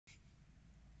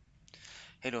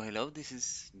Hello, this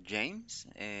is James.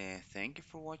 Thank you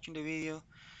for watching the video.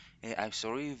 I'm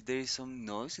sorry if there is some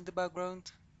noise in the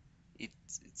background.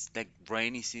 It's like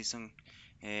rainy season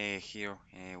here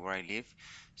where I live,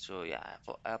 so yeah,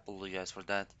 I apologize for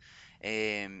that.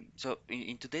 So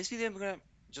in today's video, I'm gonna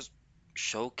just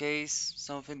showcase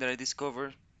something that I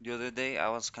discovered the other day. I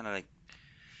was kind of like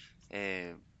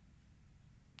uh,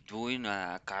 doing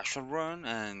a casual run,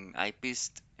 and I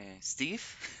pissed Steve.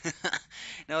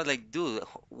 And I was like, dude,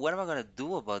 what am I gonna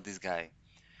do about this guy?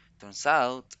 Turns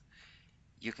out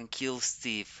you can kill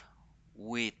Steve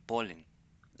with pollen,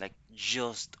 like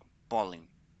just pollen.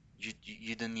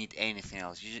 You don't need anything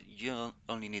else. You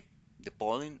only need the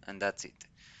pollen and that's it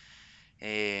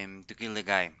to kill the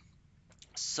guy.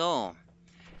 So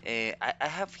I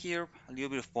have here a little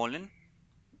bit of pollen.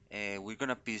 We're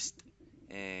gonna piss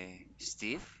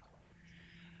Steve,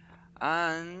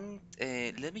 and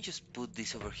let me just put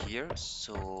this over here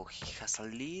so he has a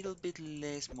little bit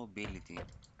less mobility.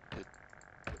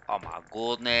 Oh my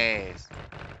goodness!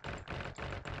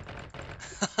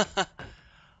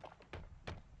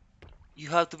 You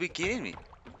have to be kidding me.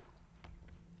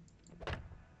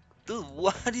 Dude,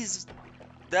 what is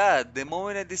that? The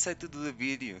moment I decide to do the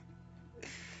video.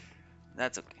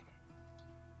 That's okay.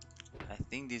 I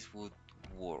think this would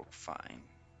work fine.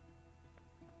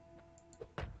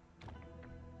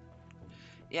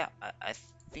 Yeah, I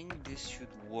think this should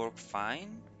work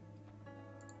fine.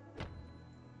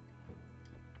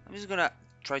 I'm just gonna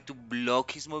try to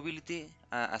block his mobility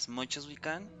as much as we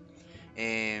can.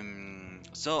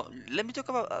 So let me talk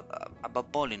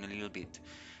about Pollen a little bit.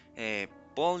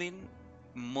 Pollen,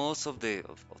 most of the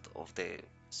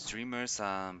streamers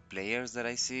and players that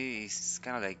I see is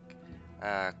kind of like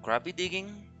crappy digging,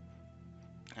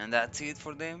 and that's it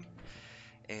for them.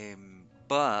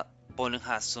 But pollen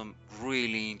has some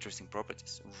really interesting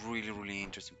properties, really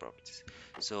interesting properties.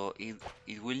 So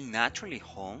it will naturally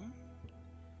home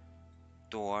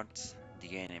towards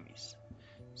the enemies.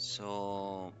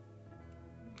 So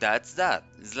that's that.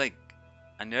 It's like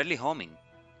an early homing.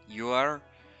 You are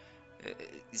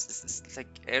it's like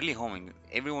early homing.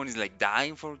 Everyone is like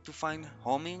dying for to find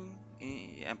homing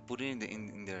and put it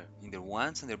in their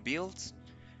wants and their builds.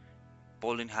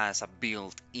 Pollen has a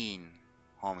built-in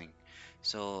homing.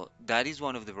 So that is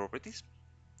one of the properties.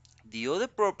 The other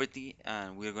property,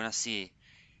 and we're gonna see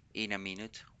in a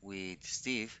minute with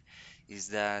Steve, is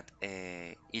that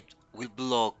it will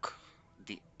block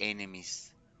the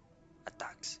enemy's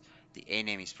attacks, the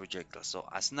enemy's projectiles. So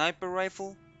a sniper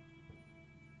rifle,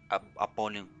 a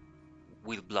Pollen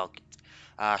will block it.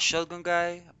 A shotgun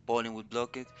guy, Pollen will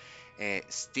block it.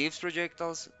 Steve's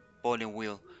projectiles, Pollen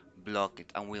will block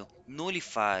it and will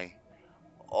nullify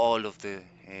all of the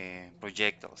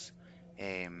projectiles.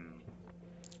 Um,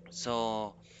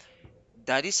 so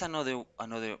that is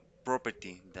another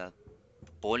property that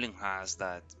pollen has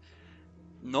that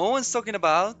no one's talking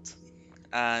about,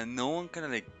 and no one kind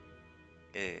of like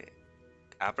uh,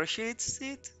 appreciates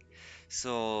it.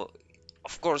 So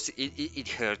of course it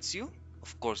hurts you.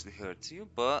 Of course it hurts you,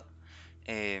 but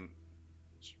um,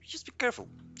 just be careful.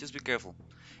 Just be careful.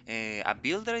 A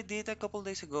build that I did a couple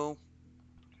days ago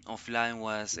offline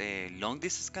was a long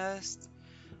distance cast,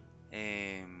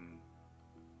 um,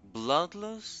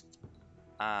 bloodlust,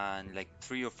 and like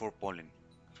 3 or 4 pollen.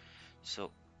 So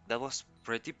that was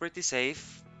pretty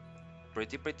safe,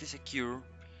 pretty secure.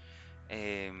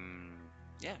 Um,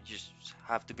 yeah, just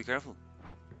have to be careful.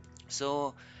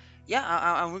 So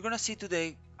yeah, and we're gonna see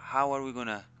today how are we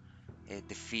gonna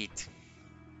defeat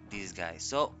these guys.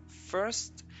 So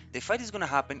first, the fight is gonna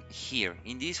happen here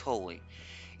in this hallway.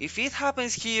 If it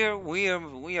happens here, we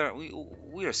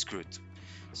are screwed.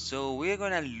 So we're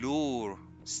gonna lure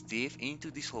Steve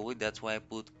into this hallway. That's why I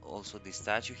put also the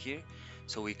statue here,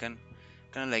 so we can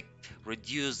kind of like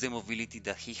reduce the mobility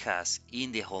that he has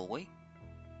in the hallway.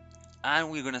 And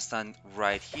we're gonna stand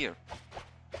right here.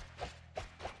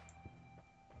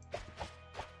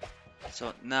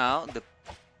 So now the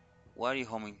why are you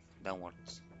homing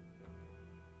downwards?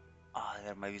 Ah,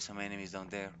 there might be some enemies down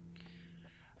there.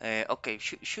 Okay,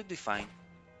 should be fine.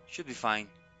 Should be fine.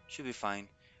 Should be fine.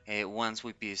 Once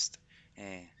we pissed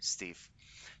Steve.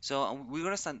 So we're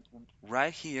gonna stand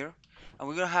right here, and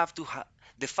we're gonna have to.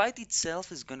 The fight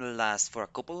itself is gonna last for a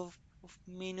couple of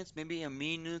minutes, maybe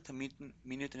minute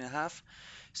and a half.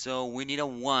 So we need a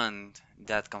wand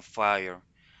that can fire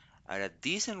at a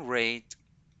decent rate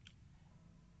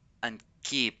and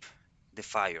keep the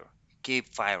fire,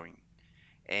 keep firing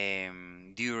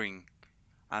during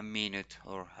a minute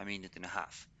or a minute and a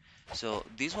half. So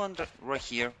this one right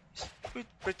here is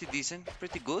pretty decent,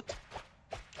 pretty good.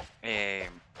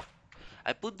 Um,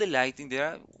 I put the light in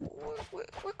there.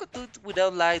 We could do it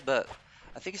without light, but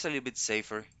I think it's a little bit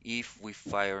safer if we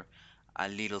fire a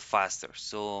little faster.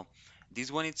 So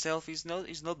this one itself is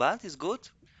not bad. It's good.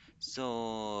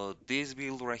 So this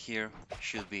build right here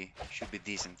should be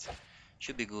decent.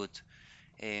 Should be good.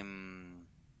 Um,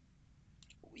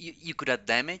 you could add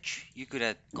damage. You could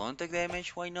add contact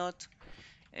damage. Why not?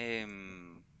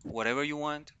 Whatever you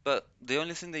want. But the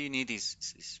only thing that you need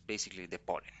is basically the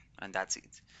pollen, and that's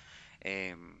it.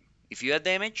 Um, if you add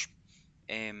damage,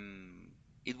 um,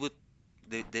 it would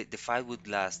the fight would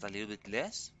last a little bit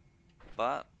less.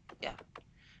 But yeah,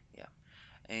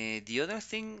 yeah. The other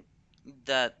thing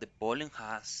that the pollen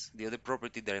has, the other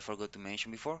property that I forgot to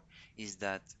mention before, is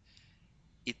that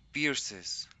it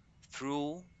pierces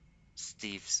through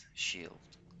Steve's shield.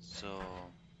 So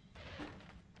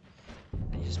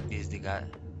I just pierce the guy,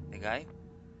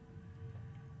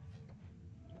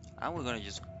 and we're gonna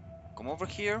just come over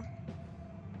here.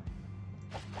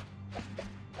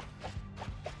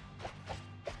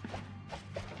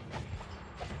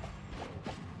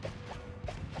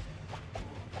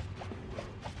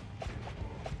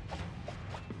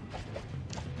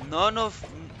 None of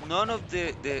none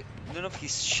of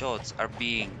his shots are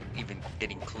being even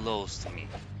getting close to me.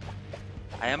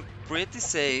 I am pretty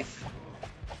safe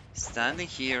standing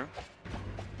here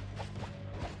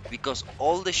because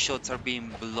all the shots are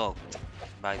being blocked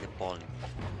by the pollen.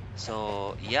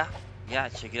 So yeah, yeah,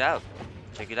 check it out.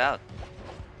 Check it out.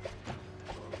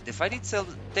 The fight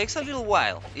itself takes a little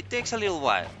while. It takes a little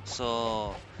while.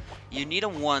 So you need a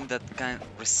one that can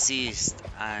resist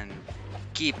and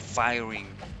keep firing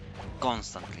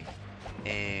constantly.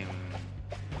 Um,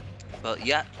 but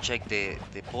yeah, check the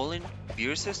pollen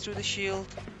pierces through the shield,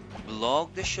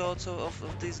 block the shots of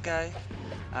this guy,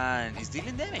 and it's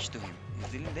dealing damage to him.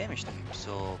 It's dealing damage to him.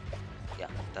 So yeah,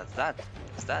 that's that.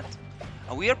 That's that.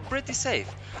 And we are pretty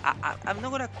safe. I'm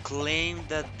not gonna claim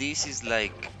that this is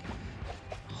like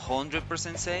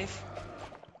 100% safe.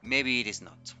 Maybe it is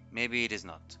not. Maybe it is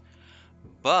not.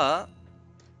 But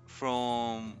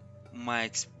from my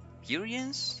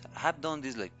experience, I have done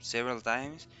this like several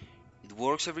times. It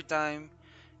works every time.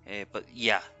 But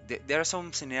yeah, there are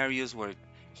some scenarios where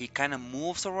he kind of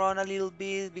moves around a little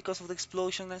bit because of the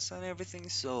explosions and everything.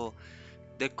 So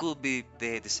there could be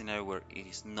the scenario where it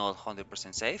is not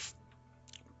 100% safe.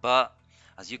 But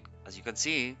as you can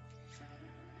see,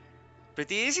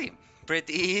 pretty easy,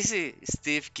 pretty easy.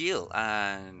 Steve kill,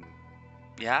 and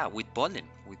yeah, with pollen.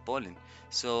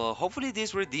 So hopefully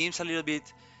this redeems a little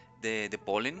bit the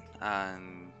pollen.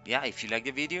 And yeah, if you like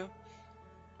the video,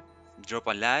 drop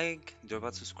a like, drop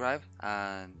a subscribe,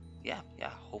 and yeah,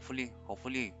 hopefully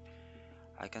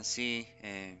I can see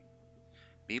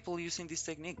people using this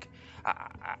technique.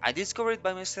 I discovered it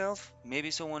by myself.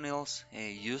 Maybe someone else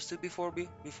used it before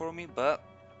me, but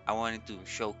I wanted to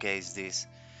showcase this.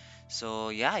 So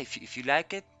yeah, if you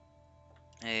like it,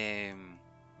 um,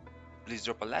 please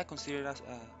drop a like, consider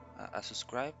a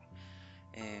subscribe,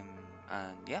 um,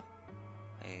 and yeah,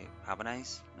 have a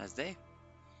nice day.